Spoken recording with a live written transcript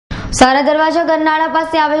સારા દરવાજા ગરનાળા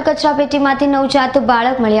પાસે આવેલ કચરાપેટીમાંથી નવજાત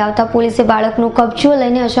બાળક મળી આવતા પોલીસે બાળકનો કબજો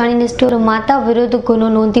લઈને અજાણી નિષ્ઠુર માતા વિરુદ્ધ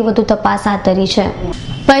ગુનો નોંધી વધુ તપાસ હાથ ધરી છે।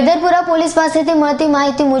 પૈદરપુરા પોલીસ પાસેથી મળતી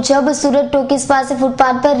માહિતી મુજબ સુરત ટોકીઝ પાસે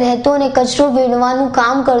ફૂટપાથ પર રહેતો અને કચરો વીણવાનું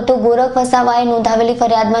કામ કરતો ગોરખ વસાવાએ નોંધાવેલી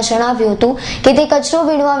ફરિયાદમાં જણાવ્યું હતું કે તે કચરો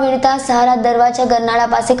વીણતા સહારા દરવાજા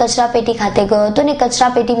ગરનાળા પાસે કચરાપેટી ખાતે ગયો હતો અને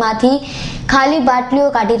કચરાપેટીમાંથી ખાલી બાટલીઓ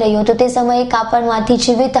કાઢી રહ્યો હતો। તે સમયે કાપડમાંથી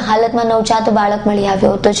જીવિત હાલતમાં નવજાત બાળક મળી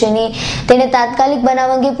આવ્યો હતો, જેની તેને તાત્કાલિક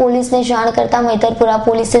બનાવ અંગે પોલીસને જાણ કરતા મૈદરપુરા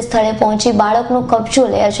પોલીસે સ્થળે પહોંચી બાળકનો કબજો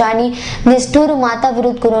લઈ અજાણી નિષ્ઠુર માતા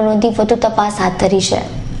વિરુદ્ધ ગુનો નોંધી વધુ તપાસ હાથ ધરી છે।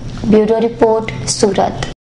 Bureau report, Surat.